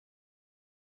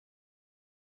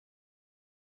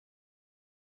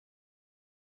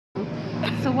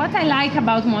So what I like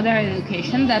about modern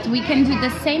education, that we can do the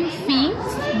same things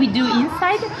we do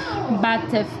inside,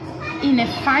 but in a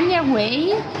funnier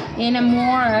way, in a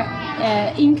more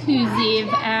inclusive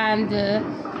and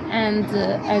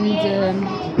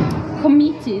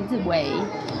committed way.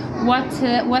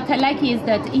 What I like is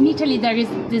that in Italy there is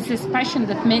this expression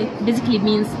that basically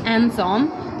means hands-on,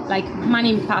 like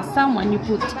mani in pasta, when you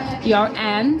put your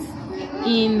hands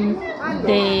in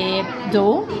the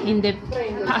dough, in the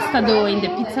pasta dough, in the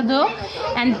pizza dough,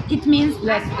 and it means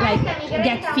that like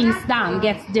get things done,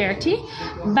 get dirty,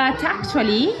 but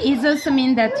actually it also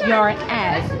means that your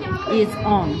head is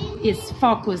on, is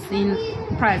focused, in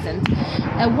present.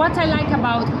 What I like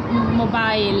about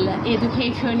mobile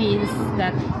education is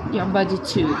that your body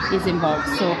too is involved,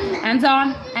 so hands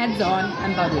on, and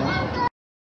body on.